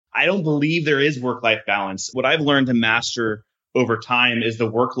I don't believe there is work-life balance. What I've learned to master over time is the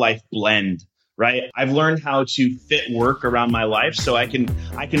work-life blend, right? I've learned how to fit work around my life so I can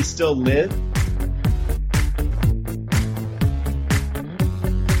still live.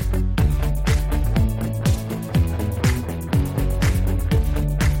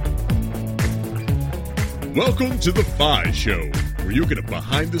 Welcome to The FI Show, where you get a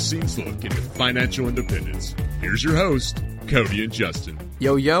behind-the-scenes look into financial independence. Here's your host, Cody and Justin.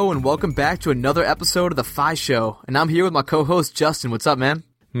 Yo, and welcome back to another episode of The FI Show. And I'm here with my co-host, Justin. What's up, man?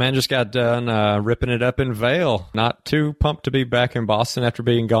 Man, just got done ripping it up in Vail. Not too pumped to be back in Boston after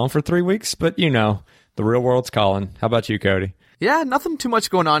being gone for 3 weeks, but you know, the real world's calling. How about you, Cody? Yeah, nothing too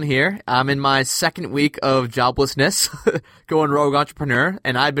much going on here. I'm in my second week of joblessness, going rogue entrepreneur,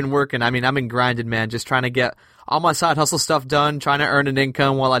 and I've been working. I've been grinding, man, just trying to get all my side hustle stuff done, trying to earn an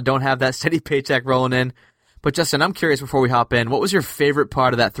income while I don't have that steady paycheck rolling in. But Justin, I'm curious before we hop in, what was your favorite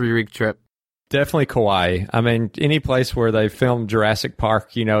part of that 3-week trip? Definitely Kauai. Any place where they filmed Jurassic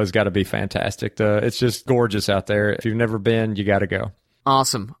Park, you know, has got to be fantastic. It's just gorgeous out there. If you've never been, you got to go.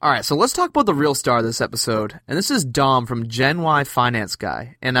 Awesome. All right, so let's talk about the real star of this episode. And this is Dom from Gen Y Finance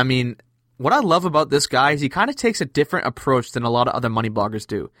Guy. And what I love about this guy is he kind of takes a different approach than a lot of other money bloggers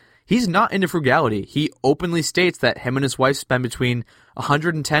do. He's not into frugality. He openly states that him and his wife spend between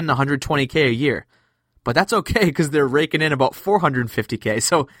 $110 and $120K a year. But that's okay because they're raking in about $450K.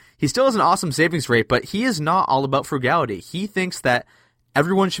 So he still has an awesome savings rate, but he is not all about frugality. He thinks that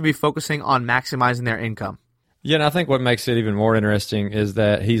everyone should be focusing on maximizing their income. Yeah, and I think what makes it even more interesting is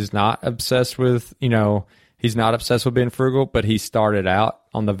that he's not obsessed with, he's not obsessed with being frugal, but he started out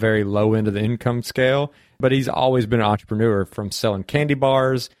on the very low end of the income scale. But he's always been an entrepreneur from selling candy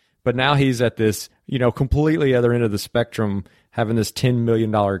bars. But now he's at this, completely other end of the spectrum, having this $10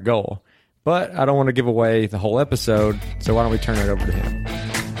 million goal. But I don't want to give away the whole episode, so why don't we turn it over to him?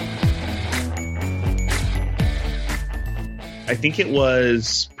 I think it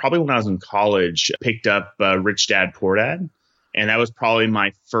was probably when I was in college, picked up Rich Dad, Poor Dad. And that was probably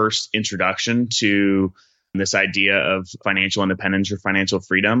my first introduction to this idea of financial independence or financial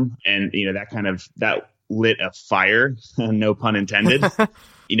freedom. And, that lit a fire, no pun intended,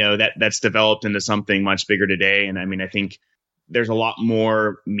 that's developed into something much bigger today. And I think there's a lot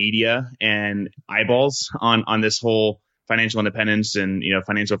more media and eyeballs on this whole financial independence and,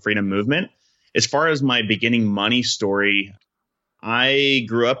 financial freedom movement. As far as my beginning money story, I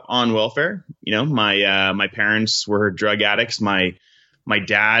grew up on welfare. My parents were drug addicts. My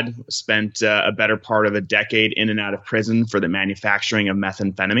dad spent a better part of a decade in and out of prison for the manufacturing of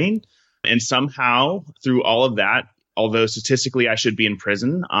methamphetamine. And somehow through all of that, although statistically I should be in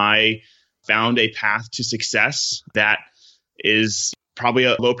prison, I found a path to success that is probably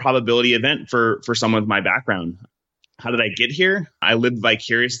a low probability event for someone with my background. How did I get here? I lived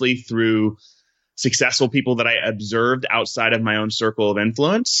vicariously through successful people that I observed outside of my own circle of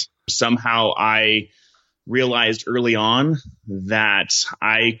influence. Somehow I realized early on that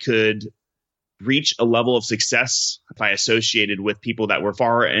I could reach a level of success if I associated with people that were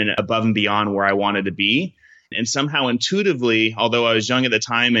far and above and beyond where I wanted to be. And somehow intuitively, although I was young at the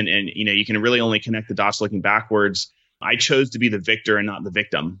time and you can really only connect the dots looking backwards, I chose to be the victor and not the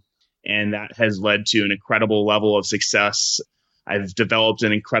victim. And that has led to an incredible level of success. I've developed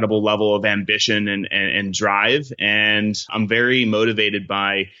an incredible level of ambition and drive, and I'm very motivated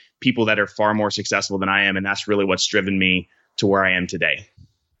by people that are far more successful than I am, and that's really what's driven me to where I am today.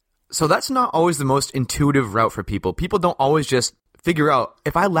 So that's not always the most intuitive route for people. People don't always just figure out,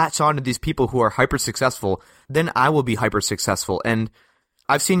 if I latch on to these people who are hyper successful, then I will be hyper successful. And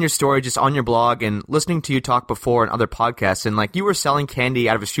I've seen your story just on your blog and listening to you talk before in other podcasts, and you were selling candy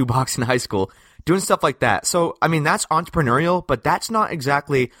out of a shoebox in high school, doing stuff like that. So, that's entrepreneurial, but that's not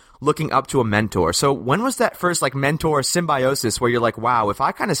exactly looking up to a mentor. So when was that first mentor symbiosis where you're like, wow, if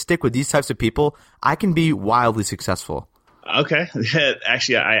I kind of stick with these types of people, I can be wildly successful? Okay.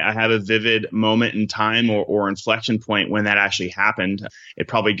 Actually, I have a vivid moment in time or inflection point when that actually happened. It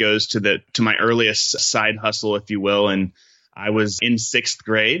probably goes to my earliest side hustle, if you will. And I was in 6th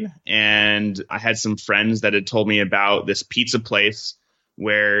grade and I had some friends that had told me about this pizza place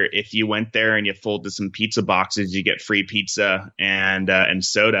where if you went there and you folded some pizza boxes, you get free pizza and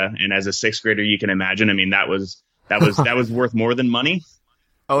soda. And as a 6th grader, you can imagine, that was worth more than money.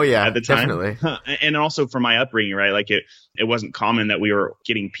 Oh yeah, at the time. Definitely. And also for my upbringing, right? It wasn't common that we were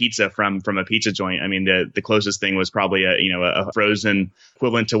getting pizza from a pizza joint. The closest thing was probably a frozen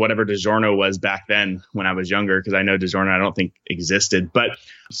equivalent to whatever DiGiorno was back then when I was younger, because I know DiGiorno I don't think existed. But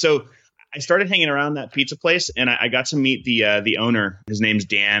so I started hanging around that pizza place, and I got to meet the owner. His name's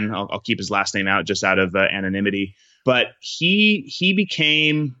Dan. I'll keep his last name out just out of anonymity. But he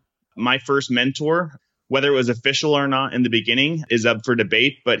became my first mentor, whether it was official or not in the beginning, is up for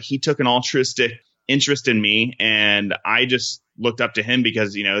debate, but he took an altruistic interest in me. And I just looked up to him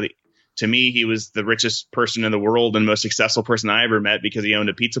because, to me, he was the richest person in the world and most successful person I ever met because he owned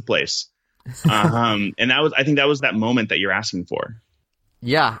a pizza place. And I think that was that moment that you're asking for.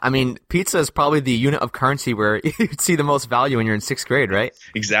 Yeah, I mean, pizza is probably the unit of currency where you'd see the most value when you're in sixth grade, right?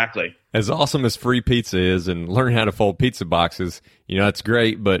 Exactly. As awesome as free pizza is and learning how to fold pizza boxes, that's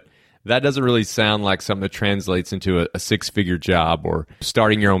great, but that doesn't really sound like something that translates into a six-figure job or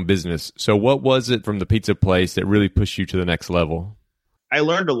starting your own business. So what was it from the pizza place that really pushed you to the next level? I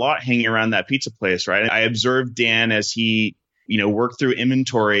learned a lot hanging around that pizza place, right? I observed Dan as he worked through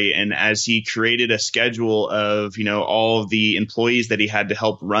inventory and as he created a schedule of, all of the employees that he had to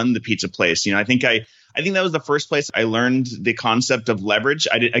help run the pizza place. I think that was the first place I learned the concept of leverage.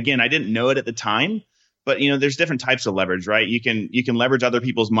 I didn't know it at the time, but there's different types of leverage, right? You can leverage other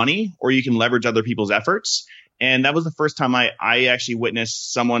people's money or you can leverage other people's efforts. And that was the first time I actually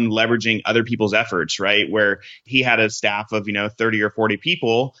witnessed someone leveraging other people's efforts, right? Where he had a staff of, 30 or 40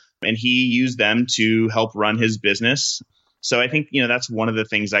 people and he used them to help run his business. So I think, that's one of the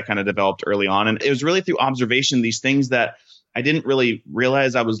things I kind of developed early on. And it was really through observation, these things that I didn't really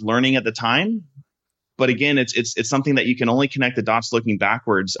realize I was learning at the time. But again, it's something that you can only connect the dots looking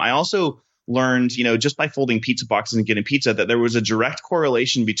backwards. I also learned, just by folding pizza boxes and getting pizza, that there was a direct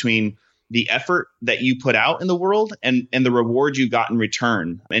correlation between the effort that you put out in the world and the reward you got in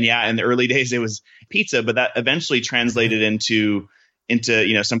return. And yeah, in the early days, it was pizza, but that eventually translated into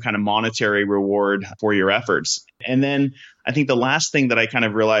some kind of monetary reward for your efforts. And then I think the last thing that I kind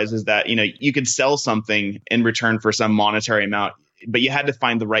of realized is that, you could sell something in return for some monetary amount, but you had to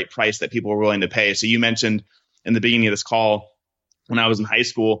find the right price that people were willing to pay. So you mentioned in the beginning of this call, when I was in high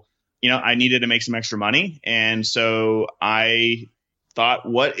school, I needed to make some extra money. And so I thought,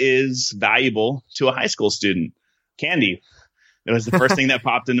 what is valuable to a high school student? Candy. It was the first thing that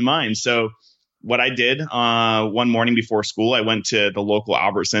popped into mind. So what I did one morning before school, I went to the local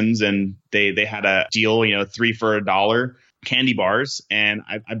Albertsons and they had a deal, 3 for $1 candy bars. And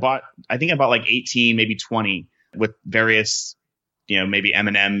I bought like 18, maybe 20 with various, maybe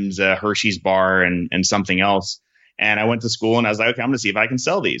M&Ms, a Hershey's bar and something else. And I went to school and I was like, okay, I'm going to see if I can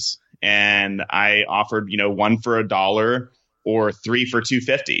sell these. And I offered, 1 for $1 or 3 for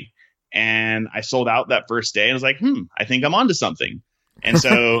 $2.50. And I sold out that first day and I was like, I think I'm onto something. And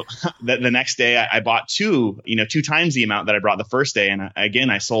so the next day I bought 2 times the amount that I brought the first day. And again,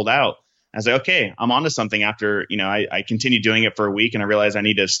 I sold out. I was like, okay, I'm onto something after, I continued doing it for a week and I realized I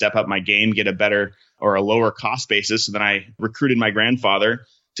need to step up my game, get a better or a lower cost basis. So then I recruited my grandfather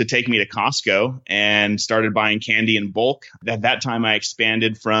to take me to Costco and started buying candy in bulk. At that time, I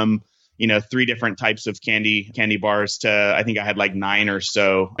expanded from, 3 different types of candy bars to, I think I had like 9 or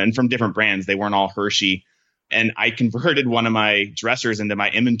so, and from different brands. They weren't all Hershey. And I converted one of my dressers into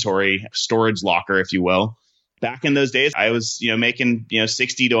my inventory storage locker, if you will. Back in those days, I was, making,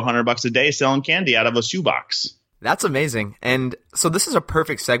 $60 to $100 a day selling candy out of a shoebox. That's amazing. And so this is a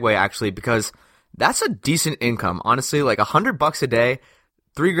perfect segue, actually, because that's a decent income. Honestly, like $100 a day,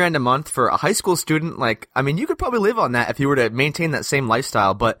 $3,000 a month for a high school student. You could probably live on that if you were to maintain that same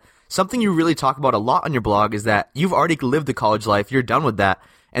lifestyle. But something you really talk about a lot on your blog is that you've already lived the college life. You're done with that.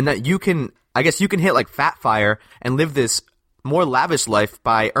 And that you can hit like fat fire and live this more lavish life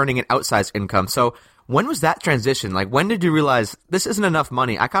by earning an outsized income. So when was that transition? Like, when did you realize this isn't enough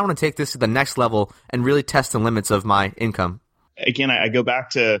money? I kind of want to take this to the next level and really test the limits of my income. Again, I go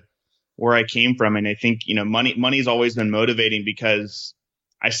back to where I came from. And I think, money's always been motivating because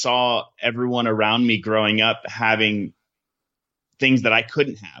I saw everyone around me growing up having things that I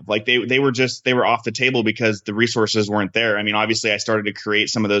couldn't have. Like they were off the table because the resources weren't there. I mean, obviously I started to create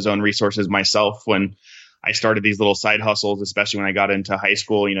some of those own resources myself when I started these little side hustles, especially when I got into high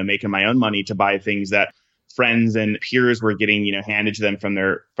school, making my own money to buy things that friends and peers were getting, handed to them from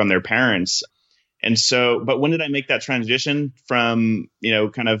their parents. And so, but when did I make that transition from,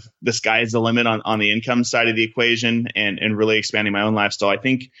 kind of the sky's the limit on the income side of the equation and really expanding my own lifestyle? I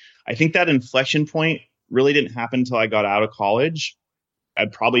think that inflection point really didn't happen until I got out of college.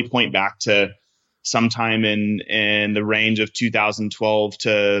 I'd probably point back to sometime in the range of 2012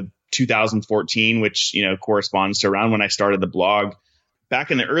 to 2014, which, corresponds to around when I started the blog.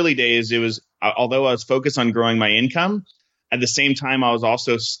 Back in the early days, it was, although I was focused on growing my income, at the same time, I was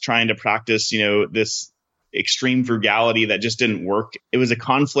also trying to practice, this extreme frugality that just didn't work. It was a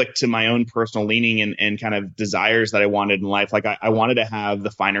conflict to my own personal leaning and kind of desires that I wanted in life. Like I wanted to have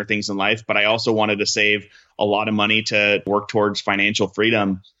the finer things in life, but I also wanted to save a lot of money to work towards financial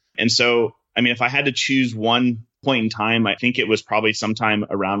freedom. And so, I mean, if I had to choose one point in time. I think it was probably sometime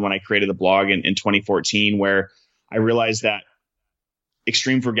around when I created the blog in 2014, where I realized that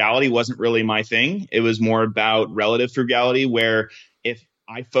extreme frugality wasn't really my thing. It was more about relative frugality, where if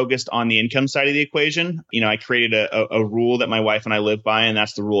I focused on the income side of the equation, I created a rule that my wife and I live by, and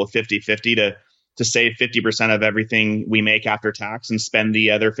that's the rule of 50-50 to save 50% of everything we make after tax and spend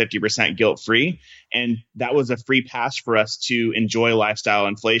the other 50% guilt-free. And that was a free pass for us to enjoy lifestyle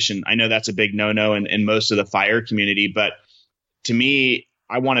inflation. I know that's a big no-no in most of the FIRE community, but to me,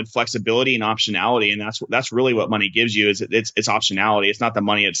 I wanted flexibility and optionality. And that's really what money gives you is it's optionality. It's not the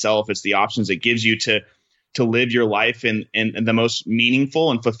money itself. It's the options it gives you to live your life in the most meaningful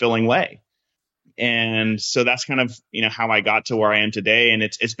and fulfilling way. And so that's kind of, how I got to where I am today. And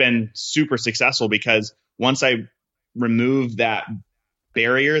it's been super successful because once I removed that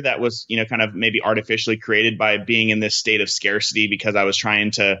barrier that was, kind of maybe artificially created by being in this state of scarcity because I was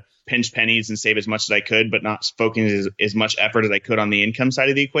trying to pinch pennies and save as much as I could, but not focusing as much effort as I could on the income side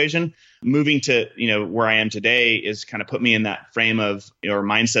of the equation. Moving to, where I am today is kind of put me in that frame of, or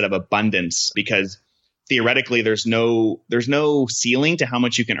mindset of abundance, because theoretically there's no ceiling to how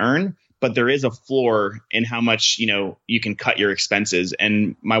much you can earn, but there is a floor in how much, you can cut your expenses.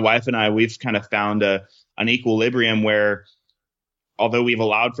 And my wife and I, we've kind of found an equilibrium where, although we've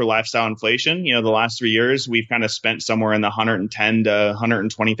allowed for lifestyle inflation, the last 3 years, we've kind of spent somewhere in the $110,000 to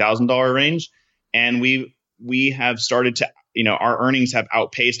 $120,000 range. And we have started to, our earnings have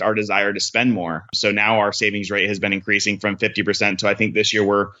outpaced our desire to spend more. So now our savings rate has been increasing from 50% to, I think this year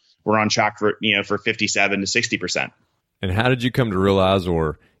we're on track for, for 57 to 60%. And how did you come to realize,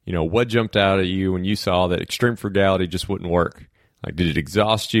 or, what jumped out at you when you saw that extreme frugality just wouldn't work? Like, did it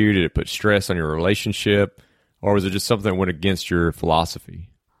exhaust you? Did it put stress on your relationship? Or was it just something that went against your philosophy?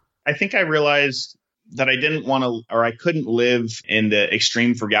 I think I realized that I didn't want to, or I couldn't live in the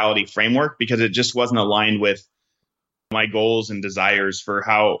extreme frugality framework because it just wasn't aligned with my goals and desires for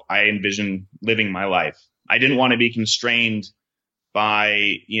how I envision living my life. I didn't want to be constrained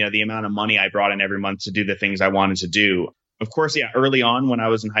by, the amount of money I brought in every month to do the things I wanted to do. Of course, early on when I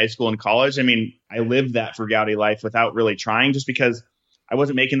was in high school and college, I lived that frugality life without really trying, just because I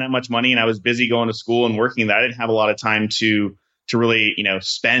wasn't making that much money and I was busy going to school and working that I didn't have a lot of time to really,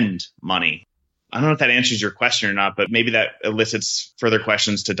 spend money. I don't know if that answers your question or not, but maybe that elicits further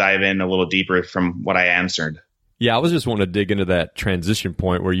questions to dive in a little deeper from what I answered. Yeah, I was just wanting to dig into that transition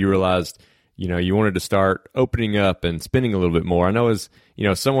point where you realized, you wanted to start opening up and spending a little bit more. I know as,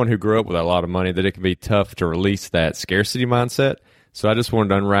 someone who grew up with a lot of money that it can be tough to release that scarcity mindset. So I just wanted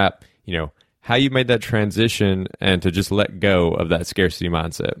to unwrap, how you made that transition and to just let go of that scarcity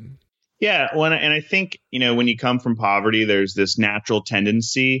mindset. Yeah. And I think, when you come from poverty, there's this natural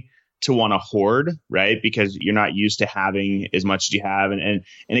tendency to want to hoard, right? Because you're not used to having as much as you have. And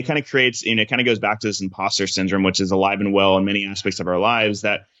it kind of creates, it kind of goes back to this imposter syndrome, which is alive and well in many aspects of our lives,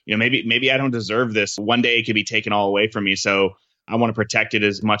 that, maybe I don't deserve this. One day it could be taken all away from me. So I want to protect it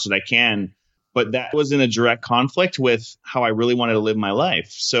as much as I can. But that was in a direct conflict with how I really wanted to live my life.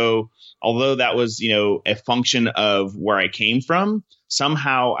 So although that was, a function of where I came from,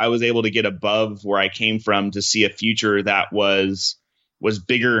 somehow I was able to get above where I came from to see a future that was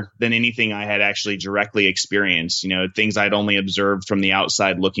bigger than anything I had actually directly experienced, things I'd only observed from the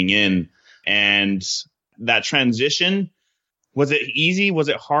outside looking in. And that transition, was it easy? Was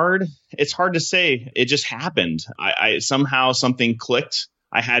it hard? It's hard to say. It just happened. I somehow something clicked.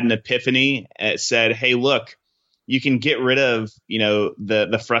 I had an epiphany. It said, hey, look, you can get rid of,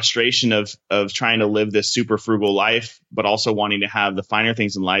 the frustration of trying to live this super frugal life, but also wanting to have the finer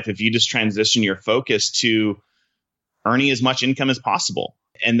things in life if you just transition your focus to earning as much income as possible.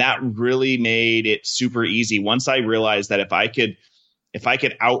 And that really made it super easy. Once I realized that if I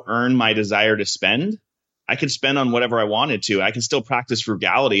could out earn my desire to spend, I could spend on whatever I wanted to. I can still practice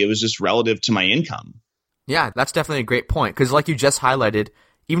frugality. It was just relative to my income. Yeah, that's definitely a great point. Because like you just highlighted,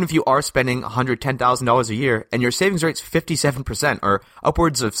 even if you are spending $110,000 a year and your savings rate's 57% or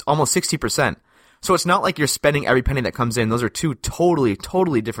upwards of almost 60%. So it's not like you're spending every penny that comes in. Those are two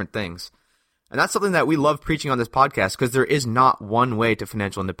totally different things. And that's something that we love preaching on this podcast, because there is not one way to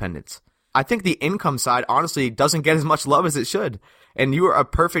financial independence. I think the income side honestly doesn't get as much love as it should. And you are a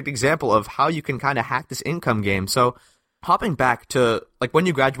perfect example of how you can kind of hack this income game. So hopping back to like when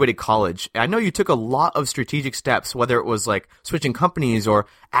you graduated college, I know you took a lot of strategic steps, whether it was like switching companies or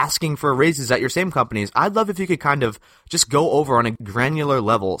asking for raises at your same companies. I'd love if you could kind of just go over on a granular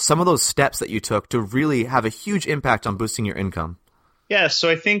level some of those steps that you took to really have a huge impact on boosting your income. Yeah, so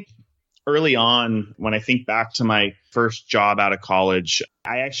I think early on, when I think back to my first job out of college,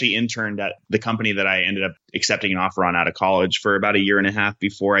 I actually interned at the company that I ended up accepting an offer on out of college for about a year and a half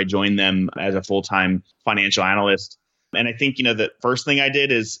before I joined them as a full-time financial analyst. And I think, the first thing I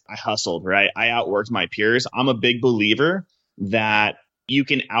did is I hustled, right? I outworked my peers. I'm a big believer that you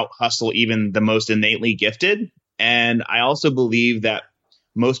can out-hustle even the most innately gifted. And I also believe that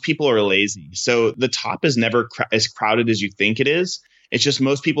most people are lazy. So the top is never as crowded as you think it is. It's just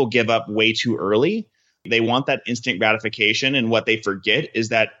most people give up way too early. They want that instant gratification. And what they forget is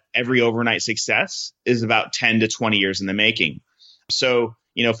that every overnight success is about 10 to 20 years in the making. So,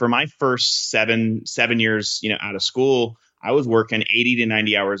 for my first seven years, out of school, I was working 80 to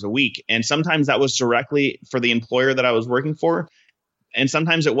 90 hours a week. And sometimes that was directly for the employer that I was working for. And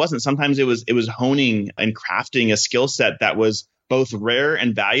sometimes it wasn't. Sometimes it was honing and crafting a skill set that was both rare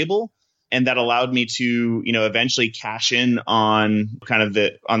and valuable, and that allowed me to, eventually cash in on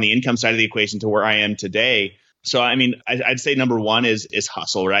on the income side of the equation to where I am today. So, I'd say number one is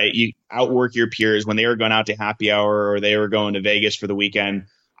hustle, right? You outwork your peers. When they were going out to happy hour or they were going to Vegas for the weekend,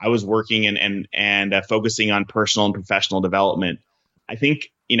 I was working and focusing on personal and professional development. I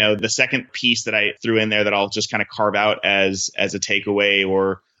think, the second piece that I threw in there that I'll just kind of carve out as a takeaway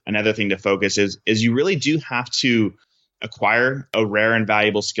or another thing to focus is you really do have to acquire a rare and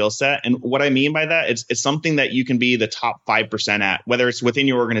valuable skill set. And what I mean by that, it's something that you can be the top 5% at, whether it's within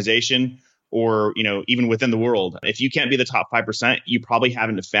your organization or, even within the world. If you can't be the top 5%, you probably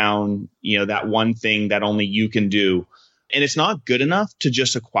haven't found, that one thing that only you can do. And it's not good enough to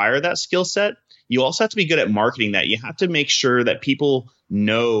just acquire that skill set. You also have to be good at marketing that. You have to make sure that people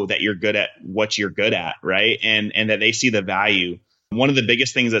know that you're good at what you're good at, right? And that they see the value. One of the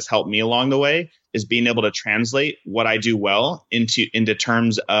biggest things that's helped me along the way is being able to translate what I do well into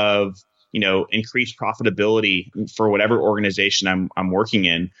terms of, increased profitability for whatever organization I'm working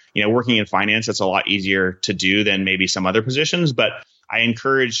in. Working in finance, that's a lot easier to do than maybe some other positions, but I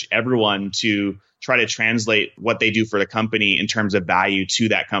encourage everyone to try to translate what they do for the company in terms of value to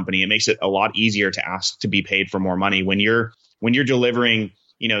that company. It makes it a lot easier to ask to be paid for more money. When you're delivering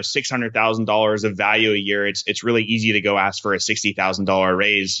 $600,000 of value a year, it's really easy to go ask for a $60,000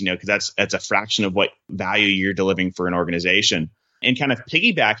 raise, because that's a fraction of what value you're delivering for an organization. And kind of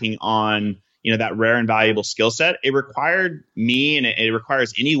piggybacking on, that rare and valuable skill set, it required me and it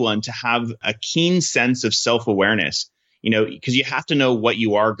requires anyone to have a keen sense of self-awareness, because you have to know what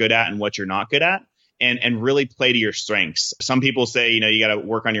you are good at and what you're not good at. And really play to your strengths. Some people say, you got to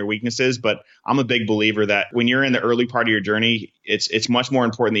work on your weaknesses, but I'm a big believer that when you're in the early part of your journey, it's much more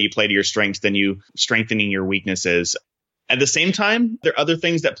important that you play to your strengths than you strengthening your weaknesses. At the same time, there are other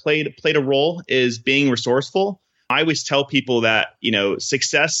things that played a role is being resourceful. I always tell people that,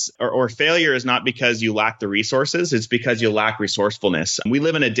 success or failure is not because you lack the resources, it's because you lack resourcefulness. We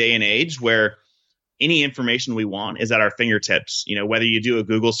live in a day and age where any information we want is at our fingertips. Whether you do a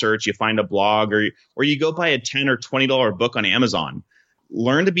Google search, you find a blog, or you go buy a $10 or $20 book on Amazon.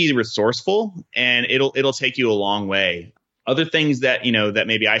 Learn to be resourceful, and it'll take you a long way. Other things that that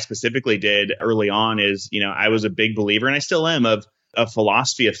maybe I specifically did early on is I was a big believer, and I still am, of a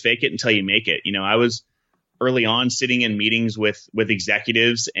philosophy of fake it until you make it. I was early on sitting in meetings with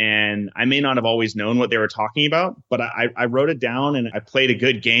executives, and I may not have always known what they were talking about, but I wrote it down and I played a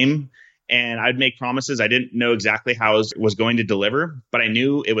good game. And I'd make promises. I didn't know exactly how I was going to deliver, but I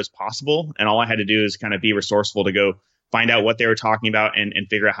knew it was possible. And all I had to do is kind of be resourceful to go find out what they were talking about and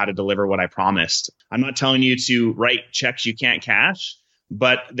figure out how to deliver what I promised. I'm not telling you to write checks you can't cash,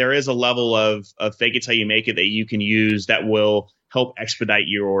 but there is a level of fake it till you make it that you can use that will help expedite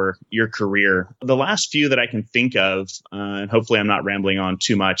your career. The last few that I can think of, and hopefully I'm not rambling on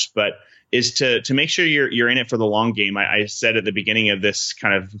too much, but is to make sure you're in it for the long game. I said at the beginning of this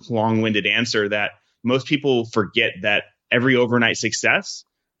kind of long-winded answer that most people forget that every overnight success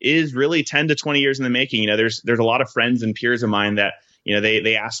is really 10 to 20 years in the making. There's a lot of friends and peers of mine that,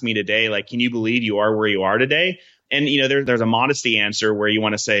 they ask me today, like, can you believe you are where you are today? And, there's a modesty answer where you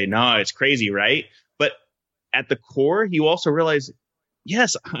want to say, no, it's crazy, right? But at the core, you also realize,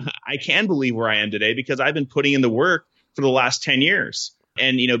 yes, I can believe where I am today because I've been putting in the work for the last 10 years.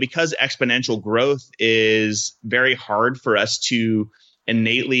 And, because exponential growth is very hard for us to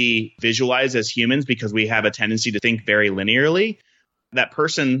innately visualize as humans because we have a tendency to think very linearly, that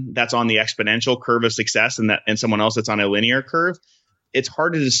person that's on the exponential curve of success and someone else that's on a linear curve, it's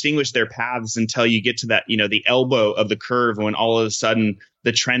hard to distinguish their paths until you get to that, the elbow of the curve when all of a sudden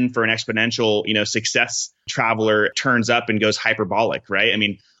the trend for an exponential, success traveler turns up and goes hyperbolic, right?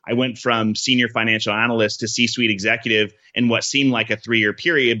 I went from senior financial analyst to C-suite executive in what seemed like a 3-year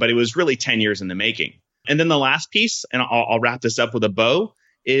period, but it was really 10 years in the making. And then the last piece, and I'll wrap this up with a bow,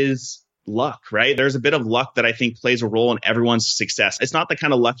 is luck, right? There's a bit of luck that I think plays a role in everyone's success. It's not the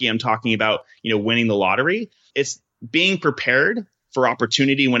kind of lucky I'm talking about, winning the lottery. It's being prepared for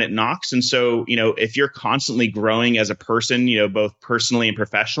opportunity when it knocks. And so, if you're constantly growing as a person, both personally and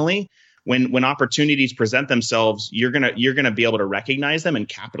professionally, when opportunities present themselves, you're gonna be able to recognize them and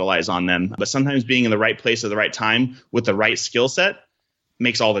capitalize on them. But sometimes being in the right place at the right time with the right skill set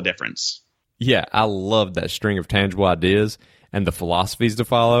makes all the difference. Yeah, I love that string of tangible ideas and the philosophies to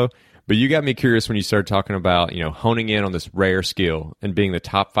follow. But you got me curious when you started talking about, honing in on this rare skill and being the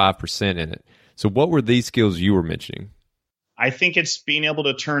top 5% in it. So what were these skills you were mentioning? I think it's being able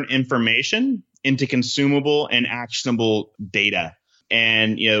to turn information into consumable and actionable data.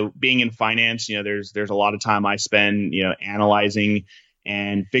 And, being in finance, there's a lot of time I spend, analyzing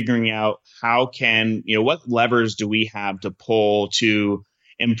and figuring out how can, what levers do we have to pull to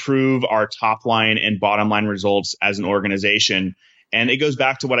improve our top line and bottom line results as an organization. And it goes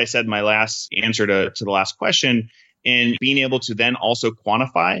back to what I said in my last answer to the last question, and being able to then also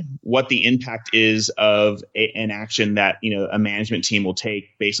quantify what the impact is of an action that, a management team will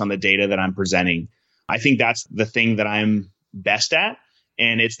take based on the data that I'm presenting. I think that's the thing that I'm best at,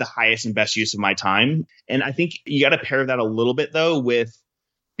 and it's the highest and best use of my time. And I think you got to pair that a little bit, though, with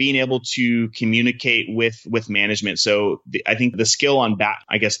being able to communicate with management. So I think the skill on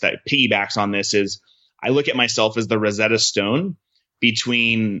I guess that piggybacks on this is I look at myself as the Rosetta Stone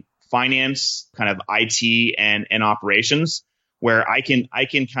between finance, kind of IT and operations, where I can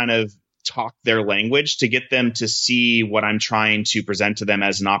kind of talk their language to get them to see what I'm trying to present to them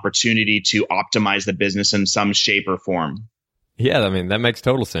as an opportunity to optimize the business in some shape or form. Yeah, I mean, that makes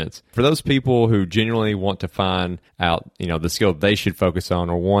total sense. For those people who genuinely want to find out, the skill they should focus on,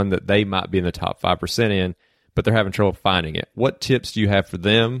 or one that they might be in the top 5% in, but they're having trouble finding it, what tips do you have for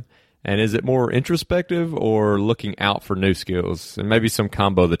them? And is it more introspective or looking out for new skills, and maybe some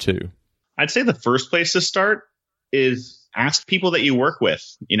combo of the two? I'd say the first place to start is ask people that you work with,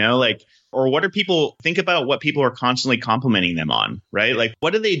 or what are people, think about what people are constantly complimenting them on, right? Like,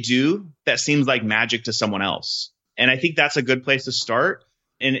 what do they do that seems like magic to someone else? And I think that's a good place to start.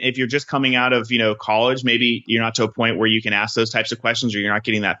 And if you're just coming out of, college, maybe you're not to a point where you can ask those types of questions, or you're not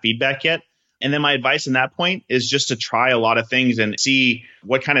getting that feedback yet. And then my advice in that point is just to try a lot of things and see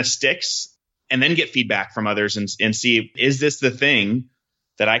what kind of sticks, and then get feedback from others and see, is this the thing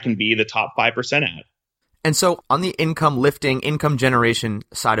that I can be the top 5% at? And so on the income generation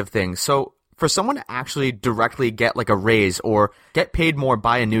side of things, so for someone to actually directly get like a raise or get paid more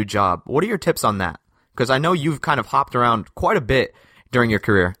by a new job, what are your tips on that? Because I know you've kind of hopped around quite a bit during your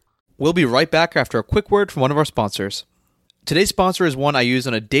career. We'll be right back after a quick word from one of our sponsors. Today's sponsor is one I use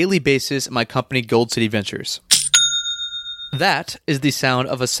on a daily basis at my company, Gold City Ventures. That is the sound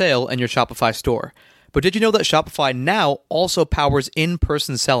of a sale in your Shopify store. But did you know that Shopify now also powers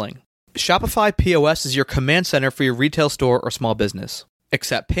in-person selling? Shopify POS is your command center for your retail store or small business.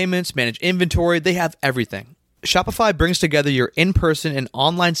 Accept payments, manage inventory, they have everything. Shopify brings together your in-person and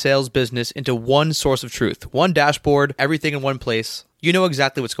online sales business into one source of truth, one dashboard, everything in one place. You know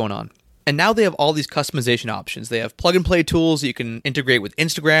exactly what's going on. And now they have all these customization options. They have plug-and-play tools that you can integrate with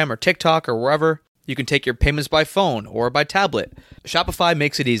Instagram or TikTok or wherever. You can take your payments by phone or by tablet. Shopify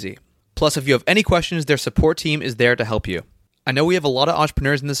makes it easy. Plus, if you have any questions, their support team is there to help you. I know we have a lot of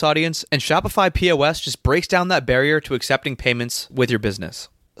entrepreneurs in this audience, and Shopify POS just breaks down that barrier to accepting payments with your business.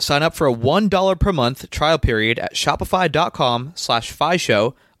 Sign up for a $1 per month trial period at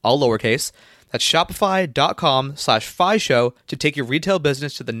shopify.com/FIShow, all lowercase. That's shopify.com/FIShow to take your retail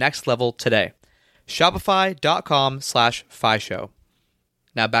business to the next level today. Shopify.com/FIShow.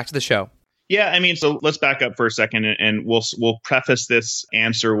 Now back to the show. Yeah, I mean, so let's back up for a second, and we'll preface this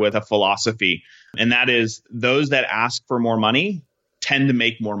answer with a philosophy, and that is those that ask for more money tend to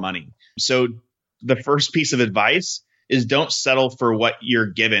make more money. So the first piece of advice is don't settle for what you're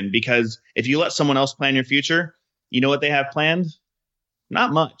given, because if you let someone else plan your future, you know what they have planned?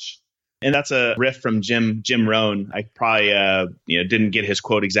 Not much. And that's a riff from Jim Rohn. I probably didn't get his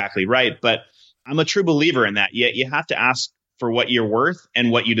quote exactly right, but I'm a true believer in that. Yet you have to ask for what you're worth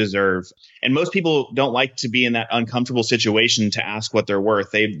and what you deserve. And most people don't like to be in that uncomfortable situation to ask what they're worth.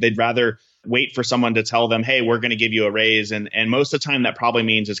 They'd rather wait for someone to tell them, hey, we're going to give you a raise. And most of the time that probably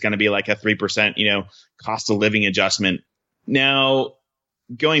means it's going to be like a 3%, cost of living adjustment. Now,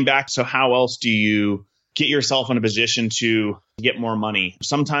 going back, so how else do you get yourself in a position to get more money?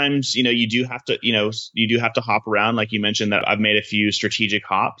 Sometimes, you do have to hop around. Like you mentioned that I've made a few strategic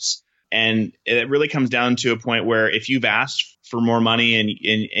hops. And it really comes down to a point where if you've asked for more money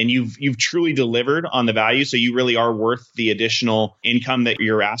and you've truly delivered on the value, so you really are worth the additional income that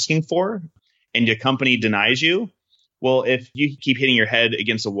you're asking for, and your company denies you, well, if you keep hitting your head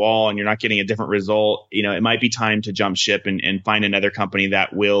against a wall and you're not getting a different result, it might be time to jump ship and find another company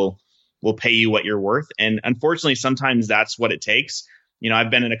that will pay you what you're worth. And unfortunately, sometimes that's what it takes. I've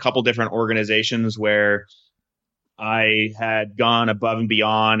been in a couple different organizations where I had gone above and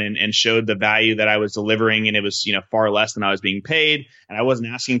beyond and showed the value that I was delivering, and it was, far less than I was being paid. And I wasn't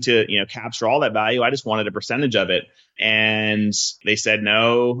asking to, capture all that value. I just wanted a percentage of it. And they said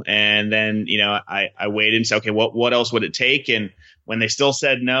no. And then, I waited and said, okay, what else would it take? And when they still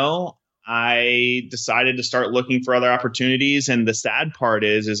said no, I decided to start looking for other opportunities. And the sad part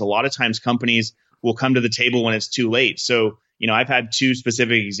is a lot of times companies will come to the table when it's too late. So, I've had two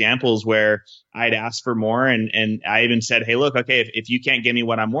specific examples where I'd asked for more, and I even said, hey, look, okay, if you can't give me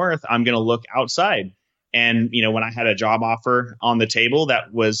what I'm worth, I'm going to look outside. And, when I had a job offer on the table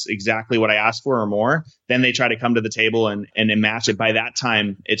that was exactly what I asked for or more, then they try to come to the table and match it. By that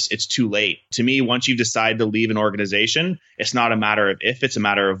time, it's too late. To me, once you decide to leave an organization, it's not a matter of if, it's a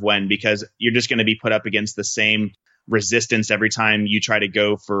matter of when, because you're just going to be put up against the same resistance every time you try to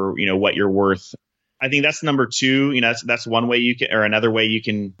go for, what you're worth. I think that's number two. That's one way you can, or another way you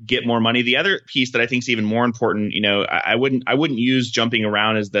can get more money. The other piece that I think is even more important, I wouldn't use jumping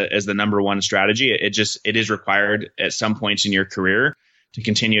around as the number one strategy. It is required at some points in your career to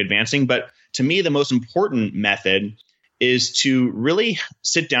continue advancing. But to me, the most important method is to really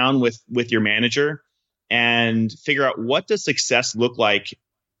sit down with your manager and figure out, what does success look like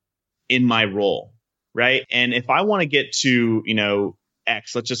in my role, right? And if I want to get to,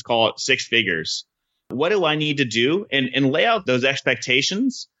 X, let's just call it 6 figures. What do I need to do? And lay out those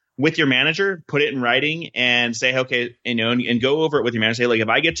expectations with your manager, put it in writing, and say, okay, and go over it with your manager. Say, like, if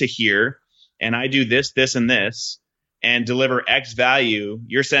I get to here and I do this, this, and this, and deliver X value,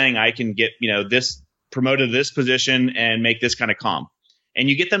 you're saying I can get, this promoted to this position and make this kind of comp. And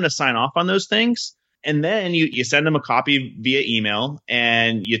you get them to sign off on those things. And then you send them a copy via email,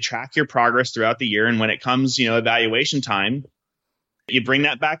 and you track your progress throughout the year. And when it comes, evaluation time, you bring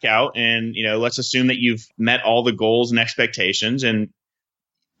that back out, and, let's assume that you've met all the goals and expectations, and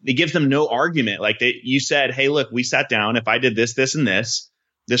it gives them no argument. Like you said, hey, look, we sat down. If I did this, this, and this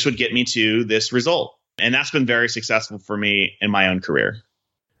would get me to this result. And that's been very successful for me in my own career.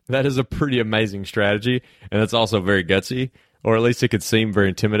 That is a pretty amazing strategy. And it's also very gutsy, or at least it could seem very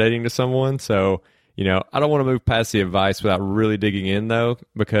intimidating to someone. So, I don't want to move past the advice without really digging in, though,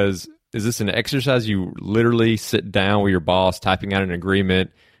 because is this an exercise you literally sit down with your boss, typing out an agreement,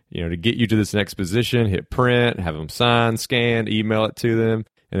 to get you to this next position, hit print, have them sign, scan, email it to them,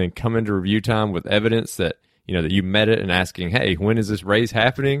 and then come into review time with evidence that, that you met it, and asking, hey, when is this raise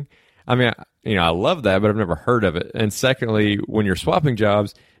happening? I mean, I love that, but I've never heard of it. And secondly, when you're swapping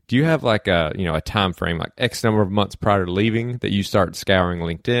jobs, do you have like a time frame, like X number of months prior to leaving, that you start scouring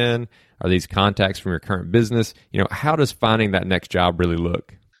LinkedIn? Are these contacts from your current business? How does finding that next job really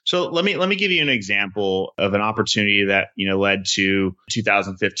look? So let me give you an example of an opportunity that, led to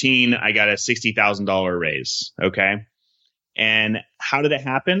 2015. I got a $60,000 raise. Okay. And how did it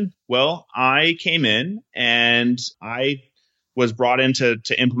happen? Well, I came in and I was brought in to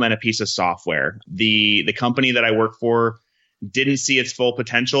implement a piece of software. The company that I work for didn't see its full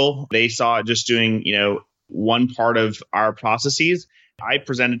potential. They saw it just doing, one part of our processes. I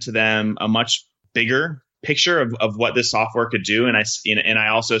presented to them a much bigger picture of what this software could do. And I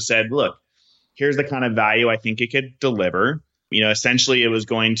also said, look, here's the kind of value I think it could deliver. Essentially it was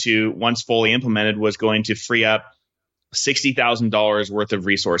going to, once fully implemented, was going to free up $60,000 worth of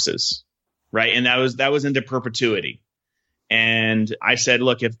resources. Right. And that was into perpetuity. And I said,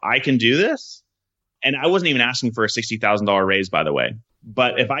 look, if I can do this, and I wasn't even asking for a $60,000 raise, by the way,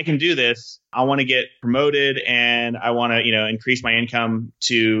 but if I can do this, I want to get promoted, and I want to, increase my income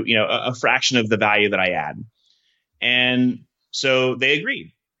to, a fraction of the value that I add. And so they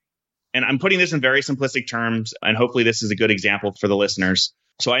agreed. And I'm putting this in very simplistic terms, and hopefully this is a good example for the listeners.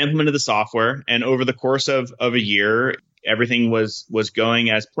 So I implemented the software, and over the course of a year, everything was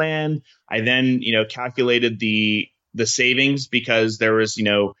going as planned. I then, calculated the savings, because there was,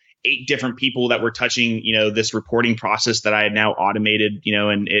 8 different people that were touching, this reporting process that I had now automated,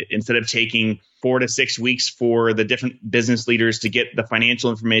 and instead of taking 4 to 6 weeks for the different business leaders to get the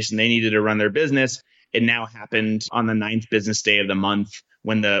financial information they needed to run their business, it now happened on the 9th business day of the month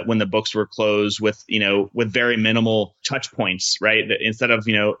when the books were closed with very minimal touch points, right? Instead of,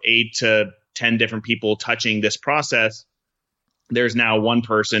 8 to 10 different people touching this process, there's now one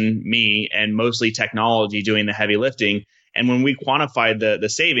person, me, and mostly technology doing the heavy lifting. And when we quantified the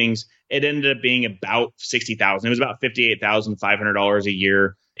savings, it ended up being about $60,000. It was about $58,500 a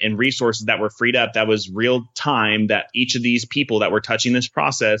year in resources that were freed up. That was real time that each of these people that were touching this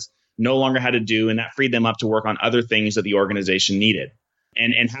process no longer had to do, and that freed them up to work on other things that the organization needed.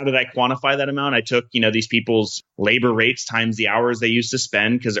 And how did I quantify that amount? I took, these people's labor rates times the hours they used to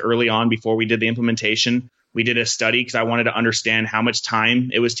spend, because early on, before we did the implementation, we did a study because I wanted to understand how much time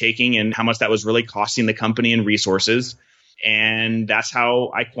it was taking and how much that was really costing the company in resources. And that's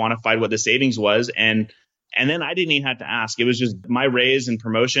how I quantified what the savings was. And then I didn't even have to ask. It was just my raise and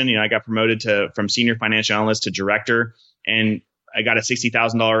promotion. I got promoted from senior financial analyst to director, and I got a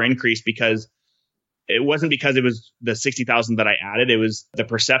 $60,000 increase because it wasn't because it was the $60,000 that I added. It was the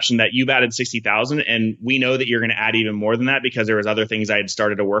perception that you've added $60,000, and we know that you're going to add even more than that because there was other things I had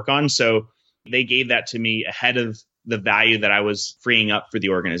started to work on. So they gave that to me ahead of the value that I was freeing up for the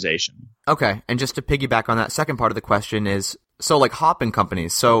organization. Okay. And just to piggyback on that second part of the question is, so like hop-in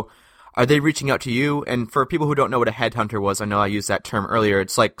companies, so are they reaching out to you? And for people who don't know what a headhunter was, I know I used that term earlier.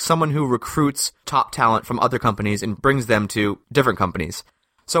 It's like someone who recruits top talent from other companies and brings them to different companies.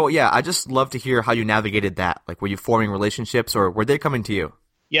 So yeah, I just love to hear how you navigated that. Like, were you forming relationships or were they coming to you?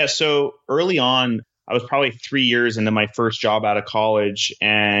 Yeah. So early on, I was probably 3 years into my first job out of college,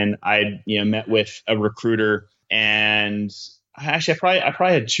 and I met with a recruiter, and actually I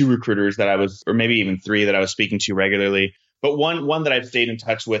probably had 2 recruiters that I was, or maybe even 3 that I was speaking to regularly, but one that I've stayed in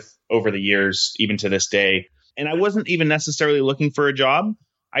touch with over the years, even to this day. And I wasn't even necessarily looking for a job.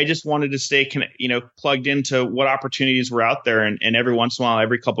 I just wanted to stay, plugged into what opportunities were out there. And every once in a while,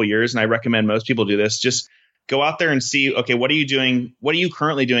 every couple of years, and I recommend most people do this, just go out there and see, okay, what are you doing? What are you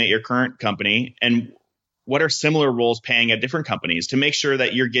currently doing at your current company? And what are similar roles paying at different companies to make sure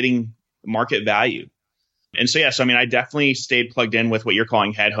that you're getting market value? And so, I definitely stayed plugged in with what you're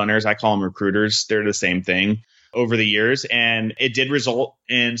calling headhunters. I call them recruiters. They're the same thing over the years. And it did result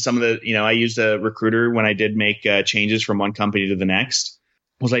in some of the, I used a recruiter when I did make changes from one company to the next.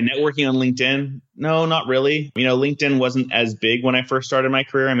 Was I networking on LinkedIn? No, not really. LinkedIn wasn't as big when I first started my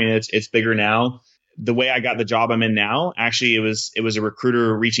career. I mean, it's bigger now. The way I got the job I'm in now, actually, it was a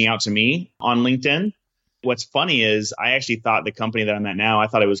recruiter reaching out to me on LinkedIn. What's funny is I actually thought the company that I'm at now, I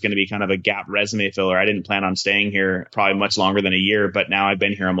thought it was going to be kind of a gap resume filler. I didn't plan on staying here probably much longer than a year, but now I've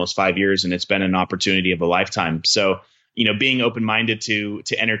been here almost 5 years, and it's been an opportunity of a lifetime. So, being open-minded to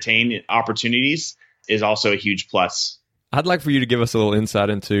entertain opportunities is also a huge plus. I'd like for you to give us a little insight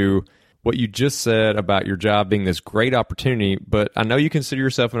into what you just said about your job being this great opportunity, but I know you consider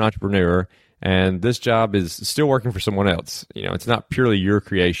yourself an entrepreneur, and this job is still working for someone else. It's not purely your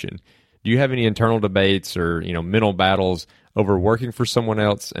creation. Do you have any internal debates or, mental battles over working for someone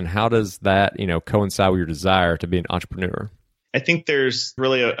else? And how does that, coincide with your desire to be an entrepreneur? I think there's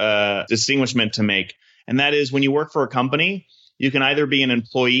really a distinguishment to make. And that is, when you work for a company, you can either be an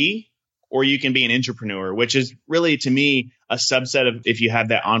employee or you can be an entrepreneur, which is really, to me, a subset of if you have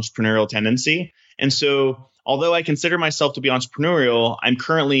that entrepreneurial tendency. And so, although I consider myself to be entrepreneurial, I'm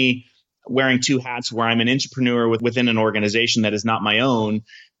currently wearing 2 hats, where I'm an entrepreneur within an organization that is not my own.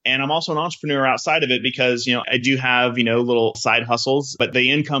 And I'm also an entrepreneur outside of it because, I do have, little side hustles, but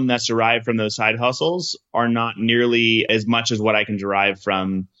the income that's derived from those side hustles are not nearly as much as what I can derive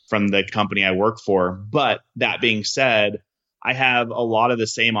from the company I work for. But that being said, I have a lot of the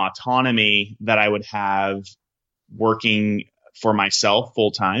same autonomy that I would have working for myself full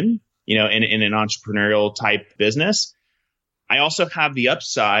time, in an entrepreneurial type business. I also have the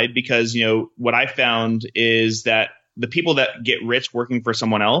upside because, what I found is that the people that get rich working for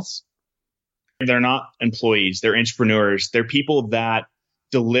someone else, they're not employees, they're entrepreneurs. They're people that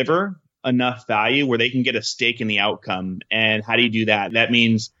deliver enough value where they can get a stake in the outcome. And how do you do that? That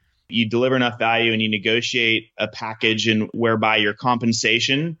means you deliver enough value and you negotiate a package and whereby your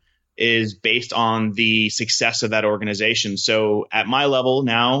compensation is based on the success of that organization. So at my level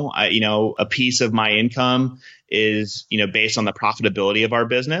now, a piece of my income is, based on the profitability of our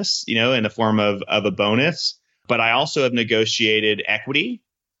business, in the form of a bonus. But I also have negotiated equity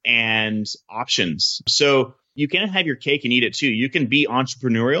and options. So you can have your cake and eat it too. You can be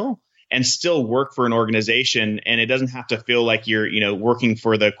entrepreneurial and still work for an organization, and it doesn't have to feel like you're, working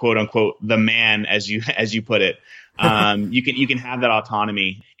for the quote unquote the man, as you put it. You can have that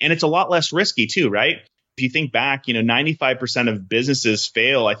autonomy, and it's a lot less risky too, right? If you think back, 95% of businesses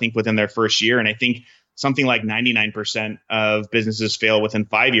fail, I think, within their first year, and I think something like 99% of businesses fail within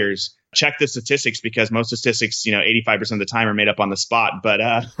 5 years. Check the statistics, because most statistics, 85% of the time are made up on the spot, but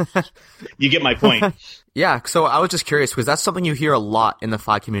you get my point. Yeah, so I was just curious because that's something you hear a lot in the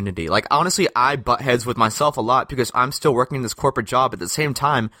FI community. Like, honestly, I butt heads with myself a lot because I'm still working in this corporate job. At the same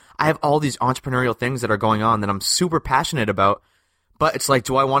time, I have all these entrepreneurial things that are going on that I'm super passionate about. But it's like,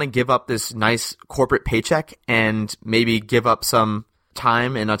 do I want to give up this nice corporate paycheck and maybe give up some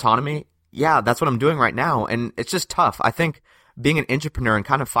time and autonomy? Yeah, that's what I'm doing right now. And it's just tough. I think being an entrepreneur and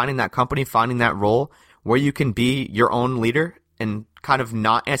kind of finding that company, finding that role where you can be your own leader and kind of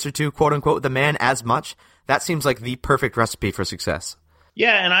not answer to, quote unquote, the man as much, that seems like the perfect recipe for success.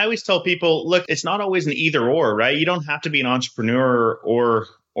 Yeah. And I always tell people, look, it's not always an either or, right? You don't have to be an entrepreneur or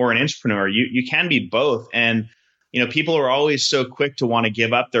an entrepreneur. You can be both. And, people are always so quick to want to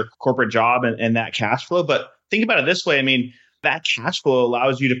give up their corporate job and that cash flow. But think about it this way. I mean, that cash flow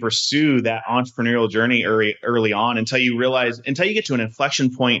allows you to pursue that entrepreneurial journey early on until you get to an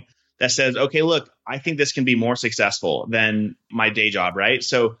inflection point that says, okay, look, I think this can be more successful than my day job, right?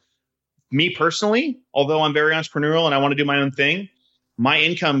 So me personally, although I'm very entrepreneurial and I want to do my own thing, my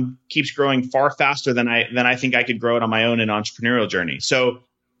income keeps growing far faster than I think I could grow it on my own in entrepreneurial journey. So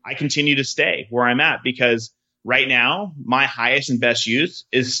I continue to stay where I'm at because right now my highest and best use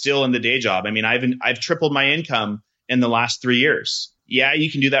is still in the day job. I mean, I've tripled my income in the last 3 years. Yeah,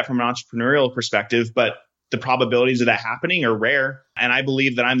 you can do that from an entrepreneurial perspective, but the probabilities of that happening are rare. And I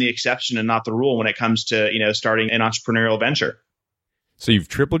believe that I'm the exception and not the rule when it comes to, starting an entrepreneurial venture. So you've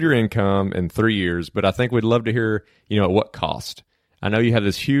tripled your income in 3 years, but I think we'd love to hear, at what cost. I know you have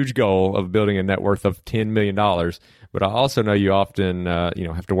this huge goal of building a net worth of $10 million, but I also know you often,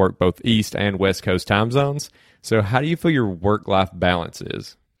 have to work both East and West Coast time zones. So how do you feel your work-life balance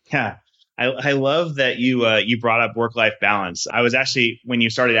is? Yeah. I love that you brought up work-life balance. I was actually, when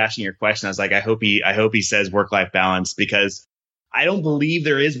you started asking your question, I was like, I hope he says work-life balance, because I don't believe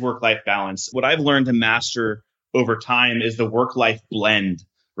there is work-life balance. What I've learned to master over time is the work-life blend,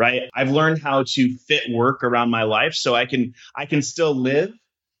 right? I've learned how to fit work around my life so I can still live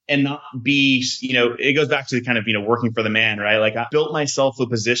and not be, it goes back to kind of, working for the man, right? Like I built myself a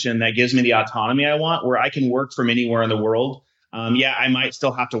position that gives me the autonomy I want, where I can work from anywhere in the world. I might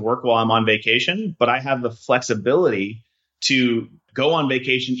still have to work while I'm on vacation, but I have the flexibility to go on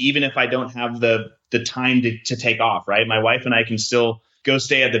vacation, even if I don't have the time to take off, right? My wife and I can still go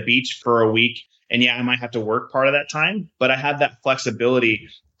stay at the beach for a week. And I might have to work part of that time, but I have that flexibility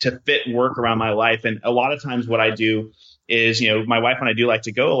to fit work around my life. And a lot of times what I do is, my wife and I do like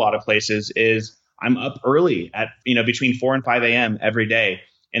to go a lot of places, is I'm up early at, between 4 and 5 a.m. every day.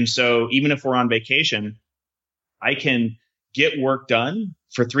 And so even if we're on vacation, I can get work done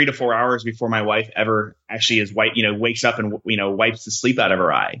for 3 to 4 hours before my wife ever actually wakes up and, wipes the sleep out of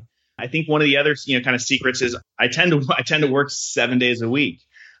her eye. I think one of the other, kind of secrets is I tend to work 7 days a week.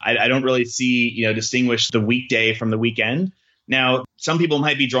 I don't really distinguish the weekday from the weekend. Now, some people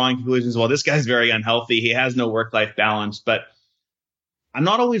might be drawing conclusions, well, this guy's very unhealthy. He has no work-life balance, but I'm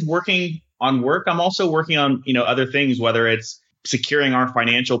not always working on work. I'm also working on, other things, whether it's securing our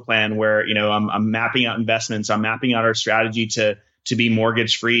financial plan where, I'm mapping out investments. I'm mapping out our strategy to be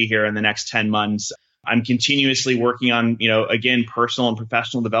mortgage free here in the next 10 months. I'm continuously working on, again, personal and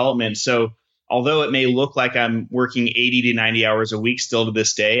professional development. So although it may look like I'm working 80 to 90 hours a week still to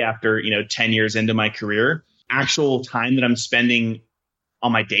this day after, 10 years into my career, actual time that I'm spending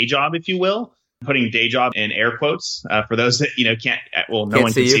on my day job, if you will, putting day job in air quotes for those that, no one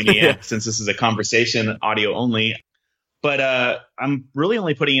can see me yet since this is a conversation, audio only. But I'm really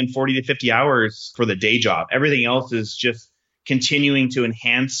only putting in 40 to 50 hours for the day job. Everything else is just continuing to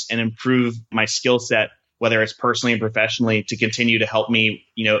enhance and improve my skill set, whether it's personally and professionally, to continue to help me,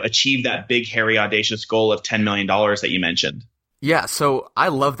 achieve that big, hairy, audacious goal of $10 million that you mentioned. Yeah, so I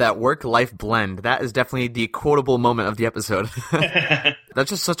love that work-life blend. That is definitely the quotable moment of the episode.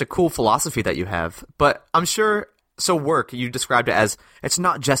 That's just such a cool philosophy that you have. But I'm sure, so work, you described it as, it's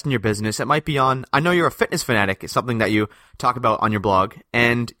not just in your business. It might be on, I know you're a fitness fanatic. It's something that you talk about on your blog.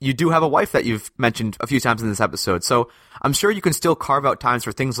 And you do have a wife that you've mentioned a few times in this episode. So I'm sure you can still carve out times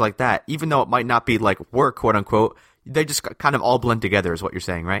for things like that, even though it might not be like work, quote unquote. They just kind of all blend together is what you're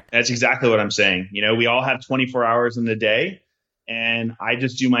saying, right? That's exactly what I'm saying. We all have 24 hours in the day. And I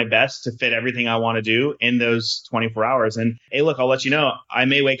just do my best to fit everything I want to do in those 24 hours. And hey, look, I'll let you know, I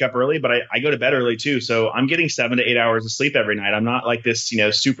may wake up early, but I go to bed early too. So I'm getting 7 to 8 hours of sleep every night. I'm not like this,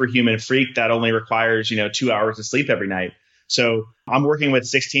 superhuman freak that only requires, 2 hours of sleep every night. So I'm working with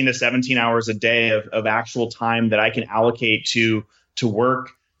 16 to 17 hours a day of actual time that I can allocate to work,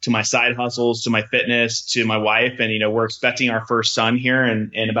 to my side hustles, to my fitness, to my wife. And, we're expecting our first son here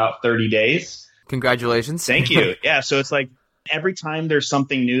in about 30 days. Congratulations. Thank you. Yeah. So it's like, every time there's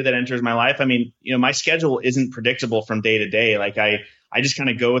something new that enters my life, I mean, my schedule isn't predictable from day to day. Like I just kind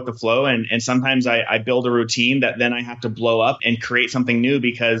of go with the flow. And sometimes I build a routine that then I have to blow up and create something new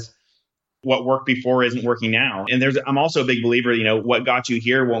because what worked before isn't working now. And I'm also a big believer, what got you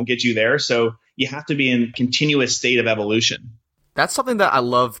here won't get you there. So you have to be in continuous state of evolution. That's something that I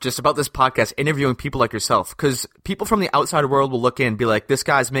love just about this podcast, interviewing people like yourself, because people from the outside world will look in and be like, this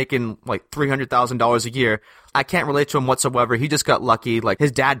guy's making like $300,000 a year. I can't relate to him whatsoever. He just got lucky. Like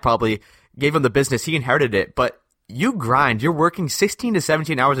his dad probably gave him the business. He inherited it. But you grind. You're working 16 to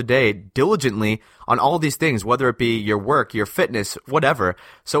 17 hours a day diligently on all these things, whether it be your work, your fitness, whatever.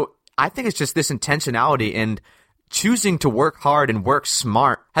 So I think it's just this intentionality and choosing to work hard and work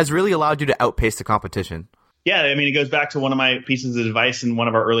smart has really allowed you to outpace the competition. Yeah, I mean, it goes back to one of my pieces of advice in one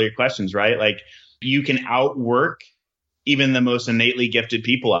of our earlier questions, right? Like you can outwork even the most innately gifted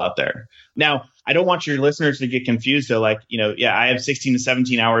people out there. Now, I don't want your listeners to get confused though. Like, I have 16 to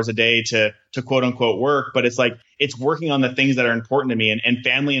 17 hours a day to quote unquote work, but it's like, it's working on the things that are important to me, and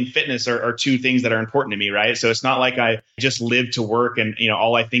family and fitness are two things that are important to me, right? So it's not like I just live to work and,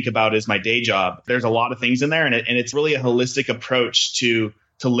 all I think about is my day job. There's a lot of things in there, and it's really a holistic approach to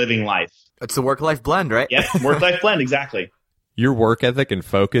living life. It's the work-life blend, right? Yeah, work-life blend, exactly. Your work ethic and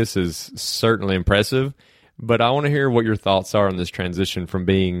focus is certainly impressive, but I want to hear what your thoughts are on this transition from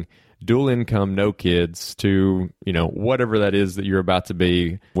being dual income, no kids, to, whatever that is that you're about to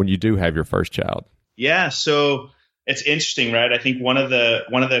be when you do have your first child. Yeah, so it's interesting, right? I think one of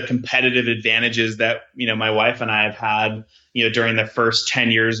the competitive advantages that, my wife and I have had, during the first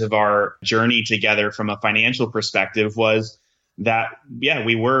 10 years of our journey together from a financial perspective was that, yeah,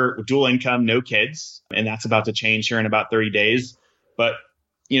 we were dual income, no kids, and that's about to change here in about 30 days. But,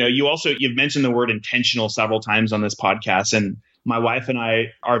 you've mentioned the word intentional several times on this podcast, and my wife and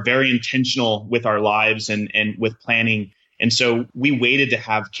I are very intentional with our lives and with planning. And so we waited to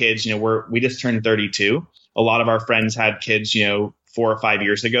have kids. We just turned 32. A lot of our friends had kids, 4 or 5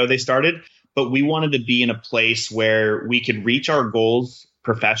 years ago they started, but we wanted to be in a place where we could reach our goals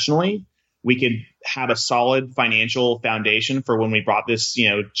professionally. We could have a solid financial foundation for when we brought this,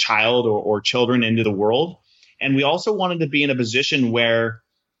 child or children into the world. And we also wanted to be in a position where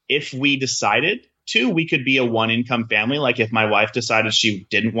if we decided to, we could be a one income family. Like if my wife decided she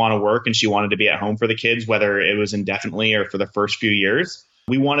didn't want to work and she wanted to be at home for the kids, whether it was indefinitely or for the first few years,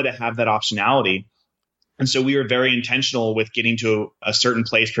 we wanted to have that optionality. And so we were very intentional with getting to a certain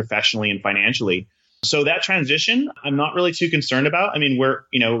place professionally and financially. So that transition, I'm not really too concerned about. I mean, we're,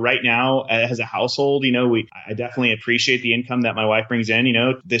 right now as a household, I definitely appreciate the income that my wife brings in.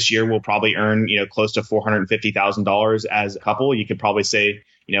 This year we'll probably earn, close to $450,000 as a couple. You could probably say,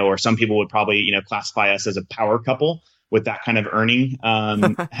 or some people would probably, classify us as a power couple with that kind of earning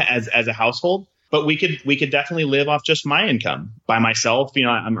as a household. But we could definitely live off just my income by myself.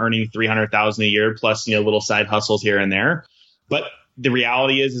 I'm earning $300,000 a year plus, little side hustles here and there. But the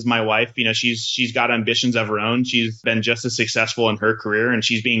reality is my wife, she's got ambitions of her own. She's been just as successful in her career, and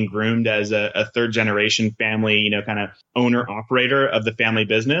she's being groomed as a third generation family, kind of owner operator of the family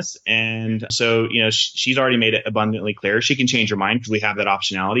business. And so, she's already made it abundantly clear she can change her mind because we have that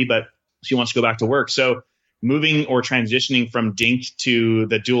optionality, but she wants to go back to work. So moving or transitioning from DINK to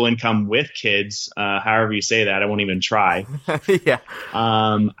the dual income with kids, however you say that, I won't even try. Yeah.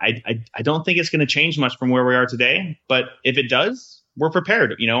 I don't think it's going to change much from where we are today, but if it does, we're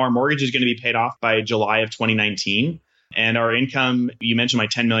prepared. Our mortgage is going to be paid off by July of 2019. And our income, you mentioned my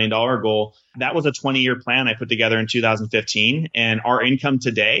 $10 million goal. That was a 20-year plan I put together in 2015. And our income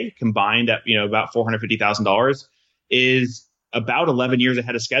today combined at, about $450,000 is about 11 years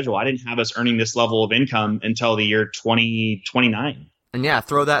ahead of schedule. I didn't have us earning this level of income until the year 2029. And yeah,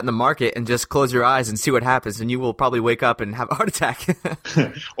 throw that in the market and just close your eyes and see what happens. And you will probably wake up and have a heart attack.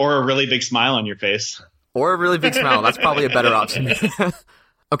 Or a really big smile on your face. Or a really big smile. That's probably a better option.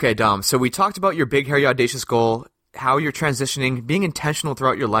 Okay, Dom. So we talked about your big, hairy, audacious goal, how you're transitioning, being intentional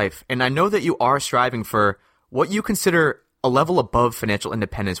throughout your life. And I know that you are striving for what you consider a level above financial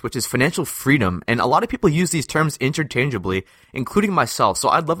independence, which is financial freedom. And a lot of people use these terms interchangeably, including myself. So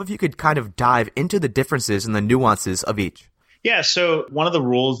I'd love if you could kind of dive into the differences and the nuances of each. Yeah. So one of the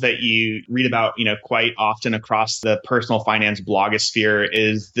rules that you read about, quite often across the personal finance blogosphere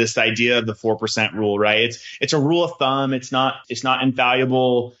is this idea of the 4% rule, right? It's a rule of thumb. It's not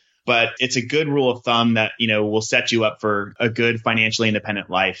infallible, but it's a good rule of thumb that, will set you up for a good financially independent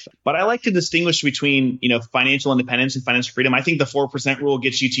life. But I like to distinguish between, financial independence and financial freedom. I think the 4% rule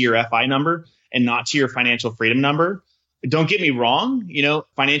gets you to your FI number and not to your financial freedom number. Don't get me wrong,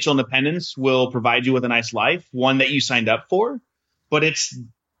 financial independence will provide you with a nice life, one that you signed up for, but it's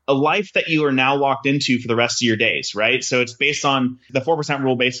a life that you are now locked into for the rest of your days, right? So it's based on the 4%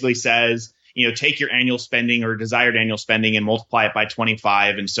 rule basically says, take your annual spending or desired annual spending and multiply it by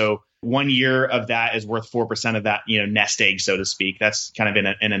 25. And so 1 year of that is worth 4% of that, nest egg, so to speak. That's kind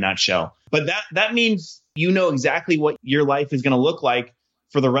of in a nutshell. But that means exactly what your life is going to look like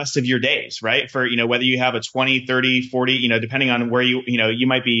for the rest of your days, right? For, whether you have a 20, 30, 40, depending on where you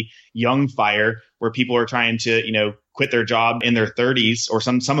might be young FIRE, where people are trying to, quit their job in their 30s, or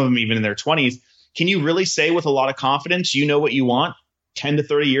some of them even in their 20s. Can you really say with a lot of confidence, what you want 10 to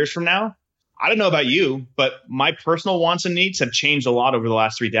 30 years from now? I don't know about you, but my personal wants and needs have changed a lot over the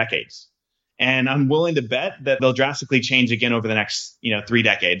last 3 decades. And I'm willing to bet that they'll drastically change again over the next, 3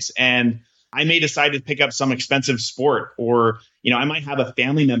 decades. And I may decide to pick up some expensive sport, or, I might have a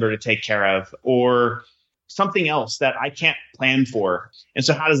family member to take care of, or something else that I can't plan for. And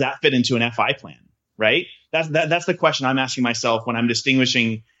so how does that fit into an FI plan, right? That's the question I'm asking myself when I'm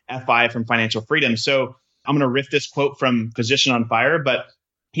distinguishing FI from financial freedom. So I'm going to riff this quote from Physician on Fire, but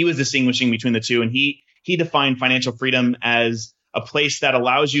he was distinguishing between the two. And he defined financial freedom as a place that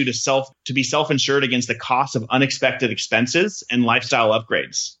allows you to be self-insured against the cost of unexpected expenses and lifestyle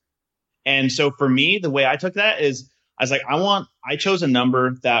upgrades. And so for me, the way I took that is I was like, I chose a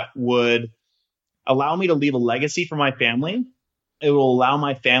number that would allow me to leave a legacy for my family. It will allow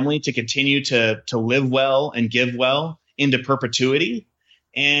my family to continue to live well and give well into perpetuity.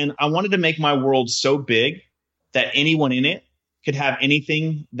 And I wanted to make my world so big that anyone in it could have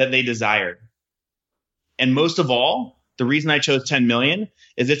anything that they desired. And most of all, the reason I chose 10 million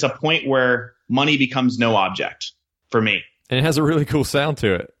is it's a point where money becomes no object for me. And it has a really cool sound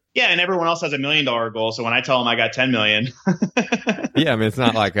to it. Yeah, and everyone else has $1 million goal. So when I tell them I got 10 million. Yeah, I mean, it's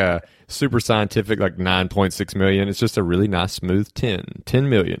not like a super scientific, like 9.6 million. It's just a really nice, smooth 10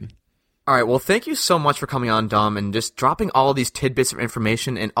 million. All right, well, thank you so much for coming on, Dom, and just dropping all these tidbits of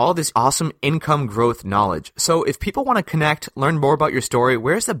information and all this awesome income growth knowledge. So if people want to connect, learn more about your story,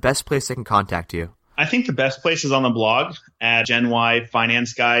 where's the best place they can contact you? I think the best place is on the blog at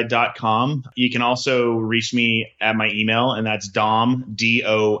genyfinanceguide.com. You can also reach me at my email, and that's dom,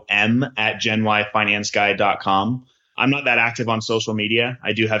 D-O-M, at genyfinanceguide.com. I'm not that active on social media.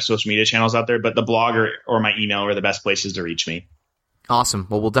 I do have social media channels out there, but the blog or my email are the best places to reach me. Awesome.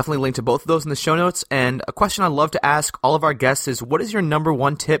 Well, we'll definitely link to both of those in the show notes. And a question I love to ask all of our guests is, what is your number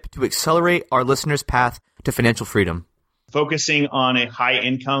one tip to accelerate our listeners' path to financial freedom? Focusing on a high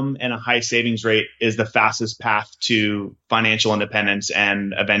income and a high savings rate is the fastest path to financial independence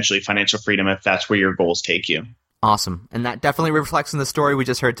and eventually financial freedom if that's where your goals take you. Awesome. And that definitely reflects in the story we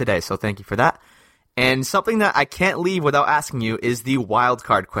just heard today. So thank you for that. And something that I can't leave without asking you is the wild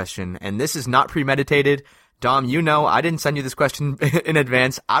card question. And this is not premeditated. Dom, I didn't send you this question in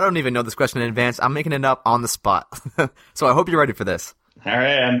advance. I don't even know this question in advance. I'm making it up on the spot. So I hope you're ready for this. All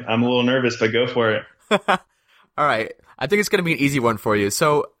right. I'm a little nervous, but go for it. All right. I think it's going to be an easy one for you.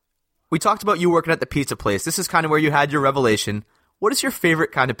 So we talked about you working at the pizza place. This is kind of where you had your revelation. What is your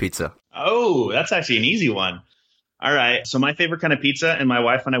favorite kind of pizza? Oh, that's actually an easy one. All right. So my favorite kind of pizza, and my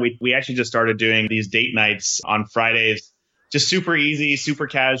wife and I, we actually just started doing these date nights on Fridays. Just super easy, super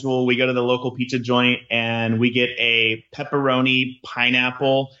casual. We go to the local pizza joint and we get a pepperoni,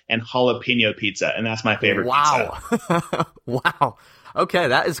 pineapple, and jalapeno pizza. And that's my favorite pizza. Wow. Okay,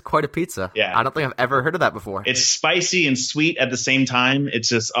 that is quite a pizza. Yeah. I don't think I've ever heard of that before. It's spicy and sweet at the same time. It's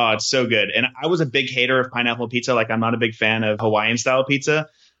just, it's so good. And I was a big hater of pineapple pizza. Like, I'm not a big fan of Hawaiian style pizza.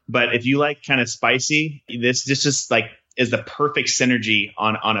 But if you like kind of spicy, this just like is the perfect synergy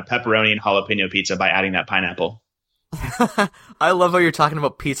on a pepperoni and jalapeno pizza by adding that pineapple. I love how you're talking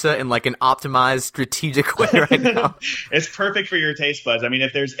about pizza in like an optimized, strategic way right now. It's perfect for your taste buds. I mean,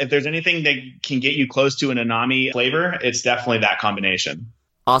 if there's anything that can get you close to an umami flavor, it's definitely that combination.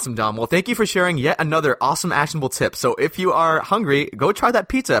 Awesome, Dom. Well, thank you for sharing yet another awesome, actionable tip. So if you are hungry, go try that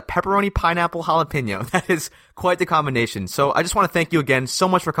pizza, pepperoni, pineapple, jalapeno. That is quite the combination. So I just want to thank you again so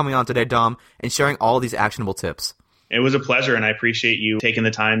much for coming on today, Dom, and sharing all these actionable tips. It was a pleasure, and I appreciate you taking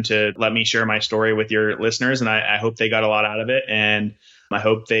the time to let me share my story with your listeners, and I hope they got a lot out of it, and I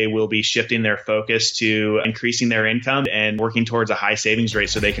hope they will be shifting their focus to increasing their income and working towards a high savings rate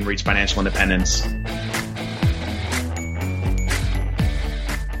so they can reach financial independence.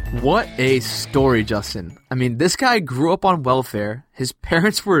 What a story, Justin. I mean, this guy grew up on welfare, his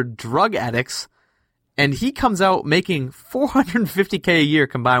parents were drug addicts, and he comes out making $450K a year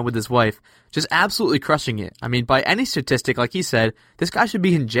combined with his wife, just absolutely crushing it. I mean, by any statistic, like he said, this guy should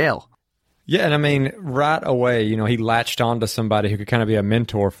be in jail. Yeah, and I mean, right away, he latched on to somebody who could kind of be a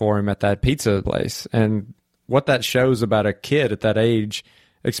mentor for him at that pizza place. And what that shows about a kid at that age,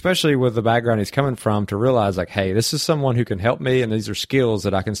 especially with the background he's coming from, to realize like, hey, this is someone who can help me, and these are skills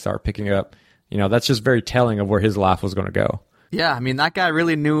that I can start picking up. That's just very telling of where his life was going to go. Yeah, I mean, that guy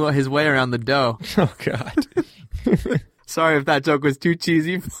really knew his way around the dough. Oh, God. Sorry if that joke was too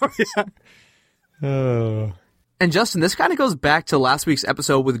cheesy for you. Oh. And Justin, this kind of goes back to last week's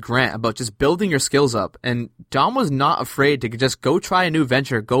episode with Grant about just building your skills up. And Dom was not afraid to just go try a new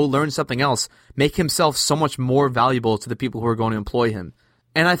venture, go learn something else, make himself so much more valuable to the people who are going to employ him.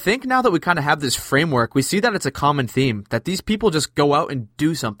 And I think now that we kind of have this framework, we see that it's a common theme, that these people just go out and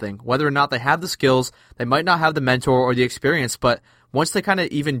do something. Whether or not they have the skills, they might not have the mentor or the experience, but once they kind of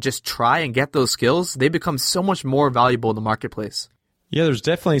even just try and get those skills, they become so much more valuable in the marketplace. Yeah, there's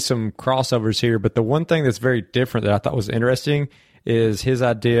definitely some crossovers here, but the one thing that's very different that I thought was interesting is his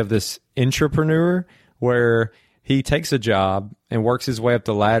idea of this intrapreneur, where he takes a job and works his way up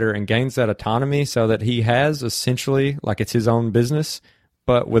the ladder and gains that autonomy so that he has essentially like it's his own business,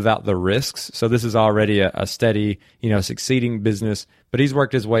 but without the risks. So this is already a steady, succeeding business, but he's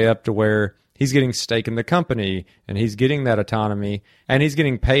worked his way up to where he's getting stake in the company and he's getting that autonomy and he's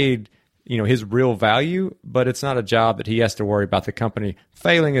getting paid his real value, but it's not a job that he has to worry about the company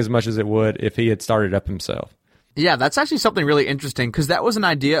failing as much as it would if he had started up himself. Yeah, that's actually something really interesting because that was an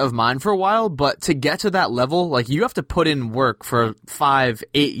idea of mine for a while, but to get to that level, like you have to put in work for 5-8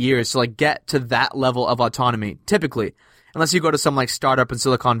 years to like get to that level of autonomy, typically, unless you go to some like startup in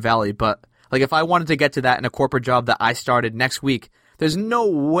Silicon Valley. But like if I wanted to get to that in a corporate job that I started next week, there's no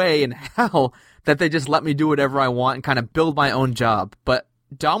way in hell that they just let me do whatever I want and kind of build my own job. But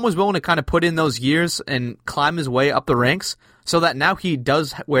Dom was willing to kind of put in those years and climb his way up the ranks so that now he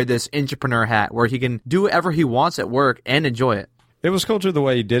does wear this entrepreneur hat where he can do whatever he wants at work and enjoy it. It was cool too the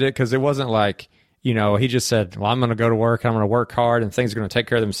way he did it because it wasn't like, he just said, well, I'm going to go to work, I'm going to work hard and things are going to take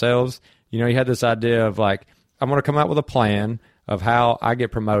care of themselves. He had this idea of like, I'm going to come out with a plan of how I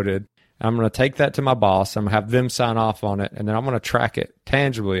get promoted. I'm going to take that to my boss. I'm going to have them sign off on it. And then I'm going to track it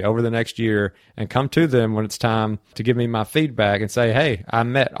tangibly over the next year and come to them when it's time to give me my feedback and say, hey, I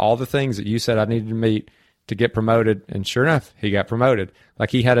met all the things that you said I needed to meet to get promoted. And sure enough, he got promoted. Like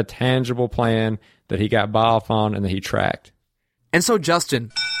he had a tangible plan that he got buy off on and that he tracked. And so,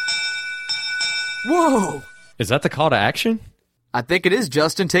 Justin. Whoa! Is that the call to action? I think it is,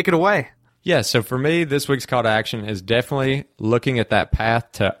 Justin. Take it away. Yeah, so for me, this week's call to action is definitely looking at that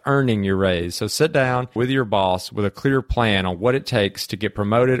path to earning your raise. So sit down with your boss with a clear plan on what it takes to get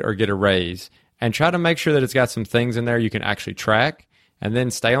promoted or get a raise and try to make sure that it's got some things in there you can actually track and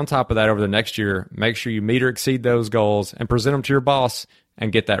then stay on top of that over the next year. Make sure you meet or exceed those goals and present them to your boss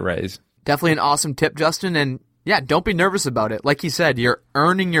and get that raise. Definitely an awesome tip, Justin. And yeah, don't be nervous about it. Like he said, you're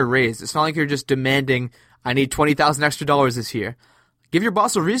earning your raise. It's not like you're just demanding, I need $20,000 extra this year. Give your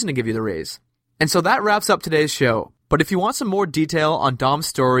boss a reason to give you the raise. And so that wraps up today's show. But if you want some more detail on Dom's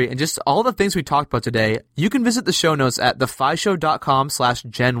story and just all the things we talked about today, you can visit the show notes at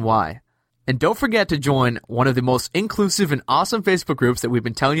thephishow.com/GenY. And don't forget to join one of the most inclusive and awesome Facebook groups that we've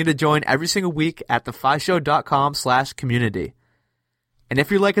been telling you to join every single week at thephishow.com/community. And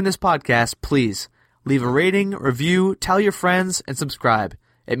if you're liking this podcast, please leave a rating, review, tell your friends, and subscribe.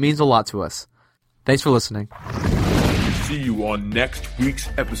 It means a lot to us. Thanks for listening. See you on next week's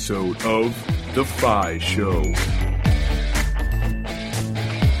episode of The Phi Show.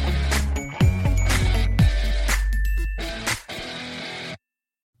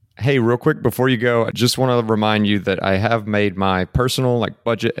 Hey, real quick before you go, I just want to remind you that I have made my personal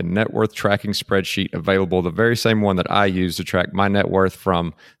budget and net worth tracking spreadsheet available, the very same one that I use to track my net worth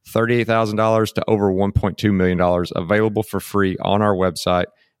from $38,000 to over $1.2 million, available for free on our website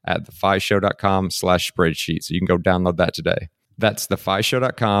at thephishow.com/spreadsheet. So you can go download that today. That's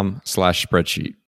thephishow.com/spreadsheet.